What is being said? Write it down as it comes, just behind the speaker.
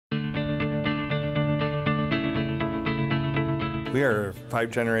We are a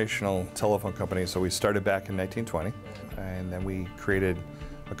 5-generational telephone company, so we started back in 1920, and then we created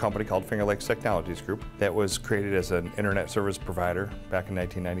a company called Finger Lakes Technologies Group that was created as an internet service provider back in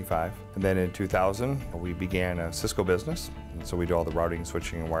 1995. And then in 2000, we began a Cisco business, and so we do all the routing,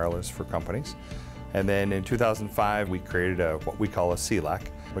 switching, and wireless for companies. And then in 2005, we created what we call a CLEC,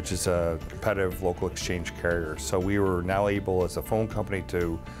 which is a competitive local exchange carrier. So we were now able, as a phone company,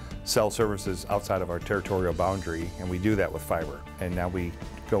 to sell services outside of our territorial boundary, and we do that with fiber. And now we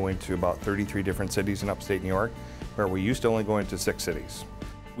go into about 33 different cities in upstate New York, where we used to only go into 6 cities.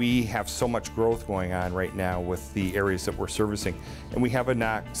 We have so much growth going on right now with the areas that we're servicing. And we have a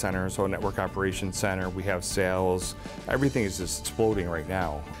NOC center, so a network operations center, we have sales, everything is just exploding right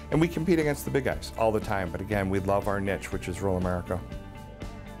now. And we compete against the big guys all the time, but again, we love our niche, which is rural America.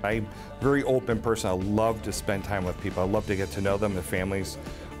 I'm a very open person. I love to spend time with people. I love to get to know them, their families.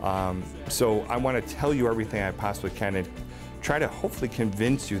 So I want to tell you everything I possibly can and try to hopefully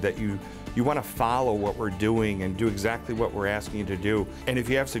convince you that you want to follow what we're doing and do exactly what we're asking you to do. And if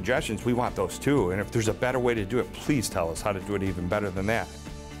you have suggestions, we want those too. And if there's a better way to do it, please tell us how to do it even better than that.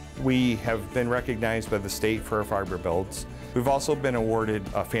 We have been recognized by the state for our fiber builds. We've also been awarded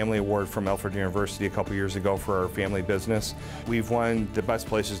a family award from Alfred University a couple years ago for our family business. We've won the best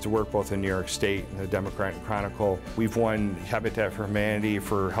places to work both in New York State and the Democrat Chronicle. We've won Habitat for Humanity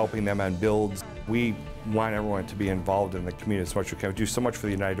for helping them on builds. We want everyone to be involved in the community as much as we can. We do so much for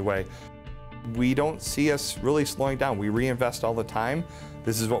the United Way. We don't see us really slowing down. We reinvest all the time.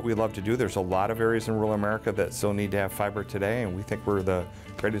 This is what we love to do. There's a lot of areas in rural America that still need to have fiber today, and we think we're the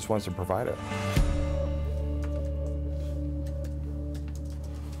greatest ones to provide it.